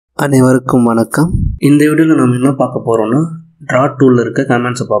அனைவருக்கும் வணக்கம். இந்த வீடியோவில் நம்ம என்ன பார்க்க போகிறோம்னா ட்ரா டூலில் இருக்க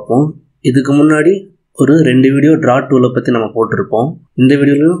கமெண்ட்ஸை பார்ப்போம். இதுக்கு முன்னாடி ஒரு 2 வீடியோ ட்ரா டூலை பற்றி நம்ம போட்டிருப்போம். இந்த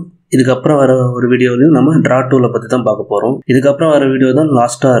வீடியோலையும் இதுக்கப்புறம் வர ஒரு வீடியோலையும் நம்ம ட்ரா டூலை பற்றி தான் பார்க்க போகிறோம். இதுக்கப்புறம் வர வீடியோ தான்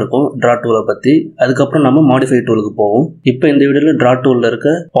லாஸ்ட்டாக இருக்கும் ட்ரா டூலை பற்றி. அதுக்கப்புறம் நம்ம மாடிஃபை டூலுக்கு போவோம். இப்போ இந்த வீடியோவில் ட்ரா டூலில்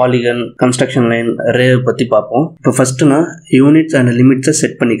இருக்க பாலிகன், கன்ஸ்ட்ரக்ஷன் லைன், ரே பற்றி பார்ப்போம். இப்போ ஃபஸ்ட்டு நான் யூனிட்ஸ் அண்ட் லிமிட்ஸை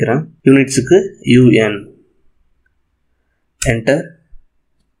செட் பண்ணிக்கிறேன். யூனிட்ஸுக்கு UN, என்டர்.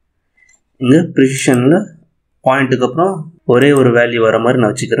 இங்கே ப்ரிசிஷனில் பாயிண்ட்டுக்கு அப்புறம் ஒரே ஒரு வேல்யூ வர மாதிரி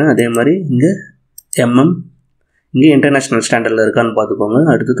நான் வச்சுக்கிறேன். அதே மாதிரி இங்கே MM, இங்கே இன்டர்நேஷ்னல் ஸ்டாண்டர்டில் இருக்கான்னு பார்த்துக்கோங்க.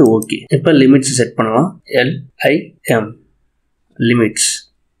 அடுத்தது ஓகே. இப்போ லிமிட்ஸ் செட் பண்ணலாம். LIM limits.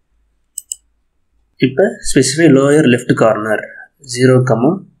 இப்போ specify lower left corner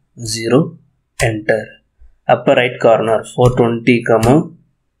 0,0 enter. அப்போ ரைட் கார்னர் 420,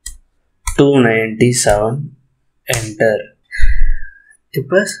 297 என்டர்.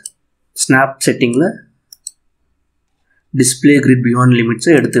 இப்போ ஸ்னாப் செட்டிங்கில் டிஸ்பிளே கிரிட் பியாண்ட்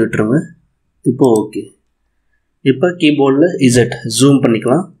லிமிட்ஸை எடுத்து விட்டுருங்க. இப்போ ஓகே. இப்போ கீபோர்டில் Z ஜூம்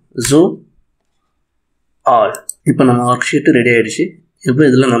பண்ணிக்கலாம். Zoom all. இப்போ நம்ம ஒர்க் ஷீட்டு ரெடி ஆகிடுச்சு. இப்போ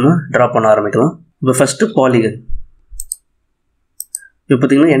இதில் நம்ம ட்ரா பண்ண ஆரம்பிக்கலாம். இப்போ ஃபஸ்ட்டு பாலிகன். இப்போ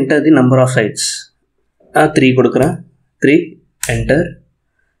பார்த்திங்கன்னா enter the number of sides. 3 கொடுக்குறேன். 3 என்டர்.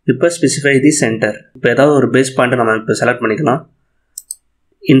 இப்போ ஸ்பெசிஃபை தி சென்டர். இப்போ ஏதாவது ஒரு பேஸ் பாயிண்ட்டை நம்ம இப்போ செலக்ட் பண்ணிக்கலாம்.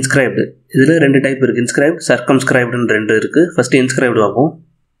 இன்ஸ்கிரைப்டு. இதில் 2 டைப் இருக்குது. இன்ஸ்கிரைப்டு, சர்க்கம்ஸ்கிரைப்டுன்னு 2 இருக்குது. ஃபஸ்ட்டு இன்ஸ்கிரைப்டு பார்ப்போம்.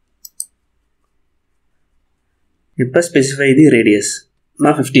 இப்போ ஸ்பெசிஃபை தி ரேடியஸ்.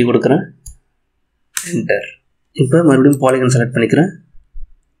 நான் 50 கொடுக்குறேன். என்டர். இப்போ மறுபடியும் பாலிகன் செலக்ட் பண்ணிக்கிறேன்.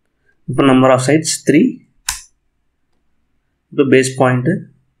 இப்போ நம்பர் ஆஃப் சைட்ஸ் 3. இப்போ பேஸ் பாயிண்ட்டு.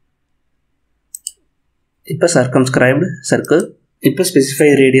 இப்போ சர்க்கம்ஸ்கிரைப்டு சர்க்கிள். இப்போ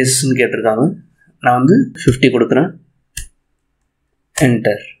ஸ்பெசிஃபை ரேடியஸ்ன்னு கேட்டிருக்காங்க. நான் வந்து 50 கொடுக்குறேன்.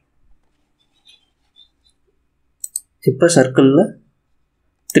 என்டர். இப்போ சர்க்கிளில்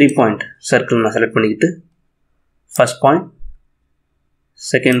 3 பாயிண்ட் சர்க்கிள் நான் செலக்ட் பண்ணிக்கிட்டு first point,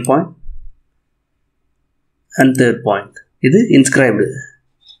 second point and third point. இது இன்ஸ்கிரைப்டு.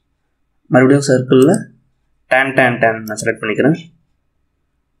 மறுபடியும் சர்க்கிளில் tan நான் செலக்ட் பண்ணிக்கிறேன்.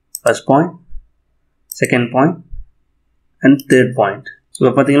 First point, second point and third point.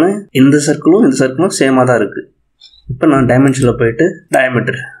 இப்போ பார்த்தீங்கன்னா இந்த சர்க்கிளும் சேமாக தான் இருக்குது. இப்போ நான் டைமென்ஷனில் போயிட்டு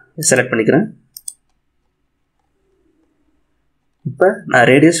டயாமீட்டர் செலக்ட் பண்ணிக்கிறேன். இப்போ நான்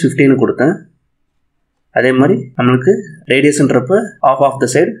ரேடியஸ் 15 கொடுத்தேன். அதே மாதிரி நம்மளுக்கு ரேடியஸ்ன்றப்ப ஆஃப் த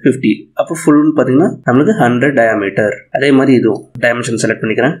சைடு 50. அப்போ ஃபுல்னு பார்த்தீங்கன்னா நம்மளுக்கு 100 டயாமீட்டர். அதே மாதிரி இதுவும் டைமென்ஷன் செலக்ட்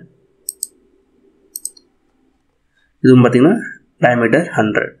பண்ணிக்கிறேன். இதுவும் பார்த்தீங்கன்னா டயாமீட்டர்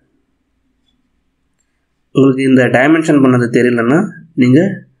 100. உங்களுக்கு இந்த டைமென்ஷன் பண்ணது தெரியலன்னா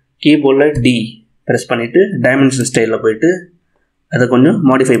நீங்கள் கீபோர்டில் D ப்ரெஸ் பண்ணிவிட்டு டைமென்ஷன் ஸ்டைலில் போயிட்டு அதை கொஞ்சம்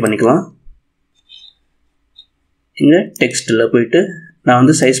மாடிஃபை பண்ணிக்கலாம். இங்கே டெக்ஸ்ட்டில் போயிட்டு நான்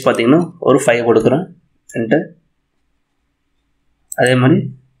வந்து சைஸ் பார்த்தீங்கன்னா ஒரு 5 கொடுக்குறேன். என்டர். அதே மாதிரி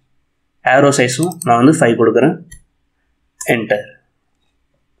ஏரோ சைஸும் நான் வந்து 5 கொடுக்குறேன். என்டர்.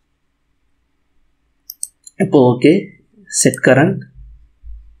 இப்போ ஓகே. Set current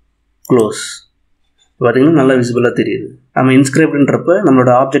close. பார்த்திங்கன்னா நல்லா விசிபிளாக தெரியுது. நம்ம இன்ஸ்கிரைப்டுன்றப்ப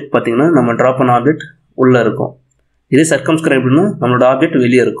நம்மளோட ஆப்ஜெக்ட் பார்த்திங்கன்னா நம்ம ட்ரா பண்ண ஆப்ஜெக்ட் உள்ளே இருக்கும். இதே சர்க்கம்ஸ்கிரைப்டுன்னா நம்மளோட ஆப்ஜெக்ட்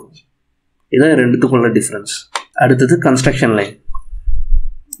வெளியே இருக்கும். இதுதான் ரெண்டுத்துக்குள்ள டிஃப்ரென்ஸ். அடுத்தது கன்ஸ்ட்ரக்ஷன் லைன்.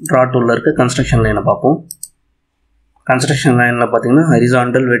 ட்ரா டூலில் இருக்க கன்ஸ்ட்ரக்ஷன் லைனை பார்ப்போம். கன்ஸ்ட்ரக்ஷன் லைனில் பார்த்திங்கன்னா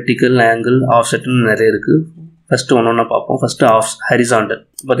ஹரிசாண்டல், வெர்டிக்கல், ஆங்கிள், ஆஃப்செட்னு நிறைய இருக்குது. ஃபஸ்ட்டு ஒன்று பார்ப்போம். First horizontal.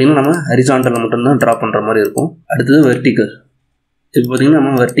 பார்த்திங்கன்னா நம்ம ஹரிசாண்டலில் மட்டும்தான் ட்ரா பண்ணுற மாதிரி இருக்கும். அடுத்தது வெர்டிக்கல். இப்போ பார்த்திங்கன்னா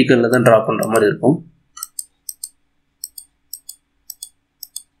நம்ம வெர்டிக்கலில் தான் ட்ரா பண்ணுற மாதிரி இருக்கும்.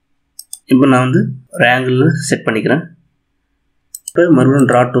 இப்போ நான் வந்து ஒரு ஆங்கிளில் செட் பண்ணிக்கிறேன். இப்போ மறுபடியும்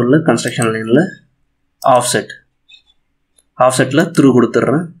ட்ரா டூலில் கன்ஸ்ட்ரக்ஷன் லைனில் ஆஃப்செட்டில் த்ரூ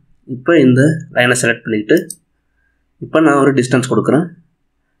கொடுத்துட்றேன். இப்போ இந்த லைனை செலக்ட் பண்ணிக்கிட்டு இப்போ நான் ஒரு டிஸ்டன்ஸ் கொடுக்குறேன்.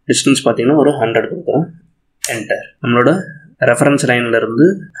 டிஸ்டன்ஸ் பார்த்திங்கன்னா ஒரு 100 கொடுக்குறேன். என்டர். நம்மளோட ரெஃபரன்ஸ் லைன்லேருந்து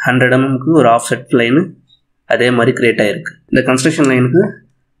 100 mmக்கு ஒரு ஆஃப்செட் லைனு அதே மாதிரி க்ரியேட் ஆகிருக்கு. இந்த கன்ஸ்ட்ரக்ஷன் லைனுக்கு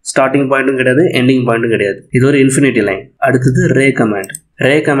ஸ்டார்டிங் பாயிண்ட்டும் கிடையாது, எண்டிங் பாயிண்ட்டும் கிடையாது. இது ஒரு இன்ஃபினிட்டி லைன். அடுத்தது ரே கமாண்ட்.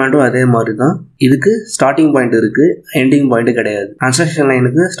 ரே கமாண்டும் அதே மாதிரி தான். இதுக்கு ஸ்டார்டிங் பாயிண்ட் இருக்குது, எண்டிங் பாயிண்ட்டு கிடையாது. கன்ஸ்ட்ரக்ஷன்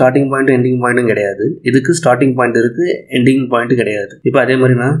லைனுக்கு ஸ்டார்டிங் பாயிண்ட்டும் எண்டிங் பாயிண்ட்டும் கிடையாது. இதுக்கு ஸ்டார்டிங் பாயிண்ட் இருக்குது, எண்டிங் பாயிண்ட்டு கிடையாது. இப்போ அதே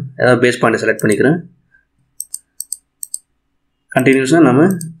மாதிரி நான் ஏதாவது பேஸ் பாயிண்ட்டை செலக்ட் பண்ணிக்கிறேன். கண்டினியூஸாக நம்ம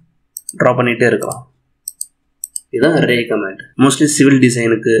ட்ரா பண்ணிகிட்டே இருக்கலாம். இதுதான் ரே கமாண்ட். மோஸ்ட்லி சிவில்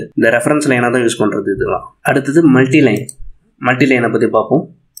டிசைனுக்கு இந்த ரெஃபரன்ஸ் லைனாக தான் யூஸ் பண்ணுறது இதெல்லாம். அடுத்தது மல்டி லைனை பற்றி பார்ப்போம்.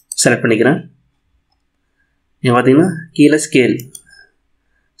 செலக்ட் பண்ணிக்கிறேன். இங்கே பார்த்தீங்கன்னா கீழே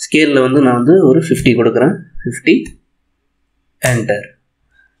ஸ்கேலில் வந்து நான் வந்து ஒரு 50 கொடுக்குறேன். 50 என்டர்.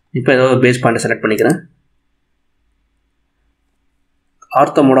 இப்போ ஏதாவது ஒரு பேஸ் பாயிண்ட்டை செலக்ட் பண்ணிக்கிறேன்.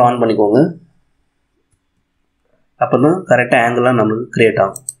 ஆர்த்தோ மோட ஆன் பண்ணிக்கோங்க. அப்போ தான் கரெக்டாக ஆங்கிளாக நம்மளுக்கு க்ரியேட்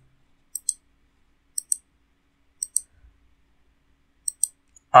ஆகும்.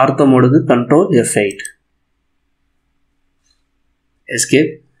 ஆர்த்தோ மோடுக்கு கண்ட்ரோல் F8,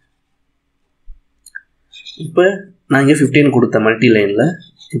 எஸ்கேப். இப்போ நான் இங்கே 15 கொடுத்தேன் மல்டி லைனில்.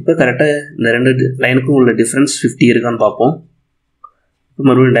 இப்போ கரெக்டாக இந்த 2 லைனுக்கும் உள்ள டிஃப்ரென்ஸ் 50 இருக்கான்னு பார்ப்போம். இப்போ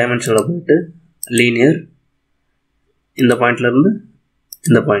மறுபடியும் டைமென்ஷனில் போயிட்டு லீனியர், இந்த பாயிண்ட்லேருந்து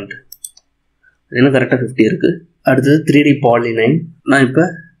இந்த பாயிண்ட் இன்னும் கரெக்டாக 50 இருக்குது. அடுத்தது 3D பாலிலைன். நான் இப்போ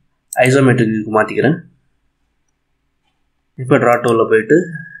ஐசோமெட்ரிக்கு மாற்றிக்கிறேன். இப்போ ட்ரா டூலில் போயிட்டு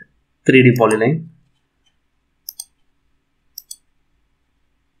 3D பாலிலைன்,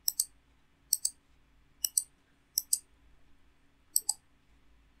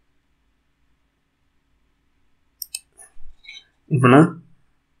 இப்போ நான்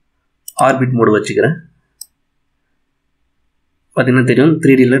ஆர்பிட் மோடு வச்சுக்கிறேன். பார்த்தீங்கன்னா தெரியும்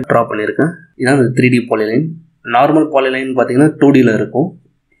 3Dயில் ட்ரா பண்ணியிருக்கேன். இதான் அந்த 3D பாலிலைன். நார்மல் பாலிலைன் பார்த்தீங்கன்னா 2Dயில் இருக்கும்,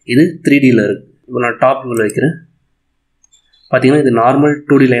 இது 3Dயில் இருக்குது. இப்போ நான் டாப் வியூவில் வைக்கிறேன். பார்த்தீங்கன்னா இது நார்மல்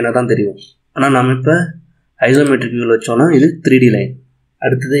 2D லைனாக தான் தெரியும். ஆனால் நம்ம இப்போ ஐசோமெட்ரிக் வியூவில் வச்சோன்னா இது 3D லைன்.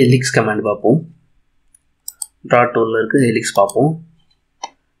 அடுத்தது எலிக்ஸ் கமாண்ட் பார்ப்போம். ட்ரா டூலில் இருக்குது, எலிக்ஸ் பார்ப்போம்.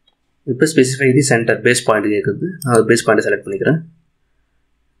 இப்போ specify the centre base point கேட்குது. நான் பேஸ் பாயிண்ட்டை செலக்ட் பண்ணிக்கிறேன்.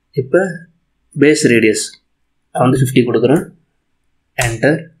 இப்போ பேஸ் ரேடியஸ் நான் வந்து 50 கொடுக்குறேன்,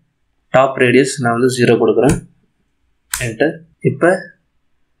 என்டர். டாப் ரேடியஸ் நான் வந்து 0 கொடுக்குறேன், என்டர். இப்போ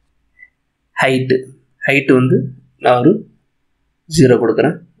ஹைட்டு வந்து நான் ஒரு 0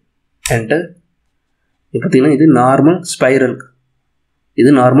 கொடுக்குறேன், என்டர். இப்போ பார்த்தீங்கன்னா இது நார்மல் ஸ்பைரல்.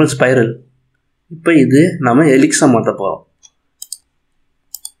 இப்போ இது நம்ம எலிக்ஸாக மாற்ற போகிறோம்.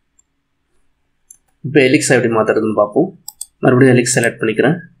 இப்போ எலிக்ஸை எப்படி மாற்றுறதுன்னு பார்ப்போம். மறுபடியும் எலிக்ஸ் செலக்ட்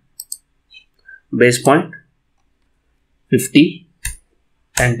பண்ணிக்கிறேன். Base point 50,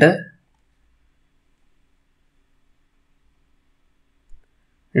 enter.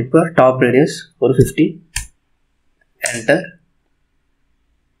 இப்போ டாப் ரேடியஸ் ஒரு 50, என்டர்.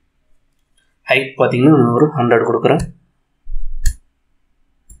 ஹைட் பார்த்தீங்கன்னா நான் ஒரு 100 கொடுக்குறேன்,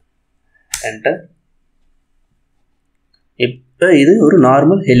 என்டர். இப்போ இது ஒரு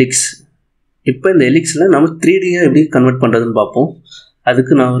நார்மல் ஹெலிக்ஸ். இப்போ இந்த ஹெலிக்ஸில் நம்ம 3Dயாக எப்படி கன்வெர்ட் பண்ணுறதுன்னு பார்ப்போம்.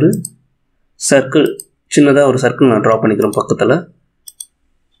 அதுக்கு நான் ஒரு சர்க்கிள், சின்னதாக ஒரு சர்க்கிள் நான் ட்ரா பண்ணிக்கிறேன் பக்கத்தில்.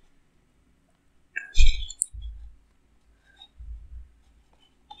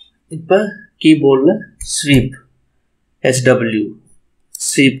 இப்போ கீபோர்டில் ஸ்வீப்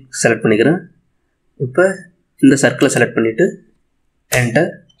செலக்ட் பண்ணிக்கிறேன். இப்போ இந்த சர்க்கிளை செலக்ட் பண்ணிவிட்டு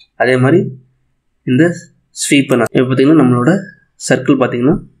என்டர். அதே மாதிரி இந்த ஸ்வீப்பை நான் இப்போ பார்த்திங்கன்னா நம்மளோட சர்க்கிள்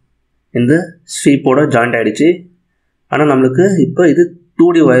பார்த்திங்கன்னா இந்த ஸ்வீப்போட ஜாயிண்ட் ஆகிடுச்சு. ஆனால் நம்மளுக்கு இப்போ இது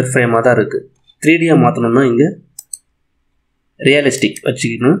 2D ஒயர் ஃப்ரேமாக தான் இருக்குது. 3Dயாக மாற்றணும்னா இங்கே ரியலிஸ்டிக்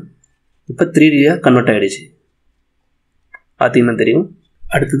வச்சுக்கணும். இப்போ 3Dயாக கன்வெர்ட் ஆகிடுச்சு, பார்த்தீங்கன்னா தெரியும்.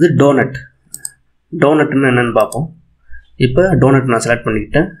 அடுத்தது டோனட்னு என்னென்னு பார்ப்போம். இப்போ டோனட் நான் செலக்ட்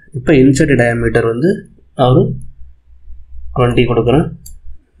பண்ணிக்கிட்டேன். இப்போ இன்சைட் டயாமீட்டர் வந்து நான் ஒரு 20 கொடுக்குறேன்,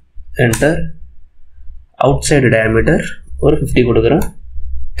 என்டர். அவுட் சைடு டயாமீட்டர் ஒரு 50 கொடுக்குறேன்,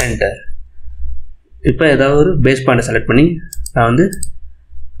 என்டர். இப்போ ஏதாவது ஒரு பேஸ் பாயிண்ட்டை செலக்ட் பண்ணி நான் வந்து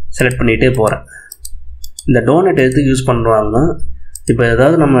செலக்ட் பண்ணிகிட்டே போகிறேன். இந்த டோனட் எதுக்கு யூஸ் பண்ணுறாங்கன்னா, இப்போ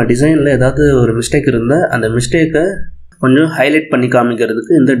ஏதாவது நம்ம டிசைனில் ஏதாவது ஒரு மிஸ்டேக் இருந்தால் அந்த மிஸ்டேக்கை கொஞ்சம் ஹைலைட் பண்ணி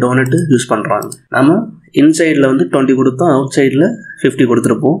காமிக்கிறதுக்கு இந்த டோனட்டு யூஸ் பண்ணுறாங்க. நம்ம இன்சைடில் வந்து 20 கொடுத்தோம், அவுட் சைடில் 50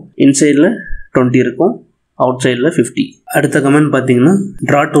 கொடுத்துருப்போம். இன்சைடில் 20 இருக்கும், அவுட் சைடில் 50. அடுத்த கமெண்ட் பார்த்தீங்கன்னா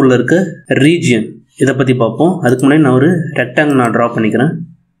ட்ரா டூலில் இருக்க ரீஜியன், இதை பற்றி பார்ப்போம். அதுக்கு முன்னாடி நான் ஒரு ரெக்டாங்கிள் நான் ட்ரா பண்ணிக்கிறேன்.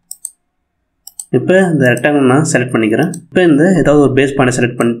 இப்போ இந்த ரெக்டாங்கிள் நான் செலக்ட் பண்ணிக்கிறேன். இப்போ இந்த ஏதாவது ஒரு பேஸ் பாயிண்ட்டை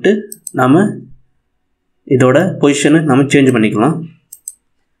செலக்ட் பண்ணிவிட்டு நாம் இதோட பொசிஷனை நம்ம சேஞ்ச் பண்ணிக்கலாம்.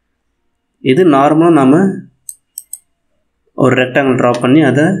 இது நார்மலாக நாம் ஒரு ரெக்டாங்கிள் ட்ரா பண்ணி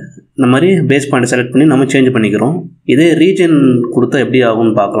அதை இந்த மாதிரி பேஸ் பாயிண்ட்டை செலக்ட் பண்ணி நம்ம சேஞ்ச் பண்ணிக்கிறோம். இதே ரீஜன் கொடுத்தா எப்படி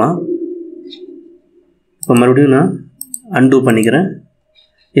ஆகும்னு பார்க்கலாம். இப்போ மறுபடியும் நான் அன்டூ பண்ணிக்கிறேன்.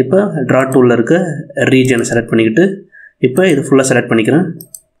 இப்போ ட்ரா டூலில் இருக்க ரீஜனை செலக்ட் பண்ணிக்கிட்டு இப்போ இது ஃபுல்லாக செலக்ட் பண்ணிக்கிறேன்.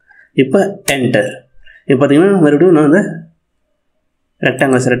 இப்போ என்டர். இப்போ பார்த்தீங்கன்னா மறுபடியும் நான் அந்த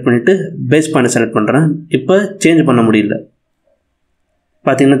ரெக்டாங்கிளை செலக்ட் பண்ணிவிட்டு பேஸ் பாயிண்ட்டை செலக்ட் பண்ணுறேன். இப்போ சேஞ்ச் பண்ண முடியல,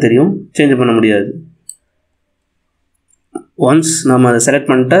 பார்த்தீங்கன்னா தெரியும், சேஞ்ச் பண்ண முடியாது. ஒன்ஸ் நம்ம அதை செலக்ட்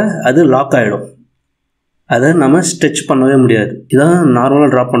பண்ணிட்டா அது லாக் ஆகிடும், அதை நம்ம ஸ்ட்ரெச் பண்ணவே முடியாது. இதான்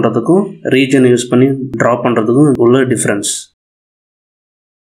நார்மலாக ட்ரா பண்ணுறதுக்கும் ரீஜன் யூஸ் பண்ணி ட்ரா பண்ணுறதுக்கும் உள்ள டிஃப்ரென்ஸ்.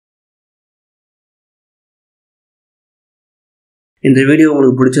 இந்த வீடியோ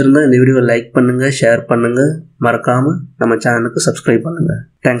உங்களுக்கு பிடிச்சிருந்தா இந்த வீடியோவை லைக் பண்ணுங்கள், ஷேர் பண்ணுங்கள், மறக்காமல் நம்ம சேனலுக்கு சப்ஸ்கிரைப் பண்ணுங்கள்.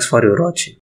 தேங்க்ஸ் ஃபார் யுவர் வாட்சிங்.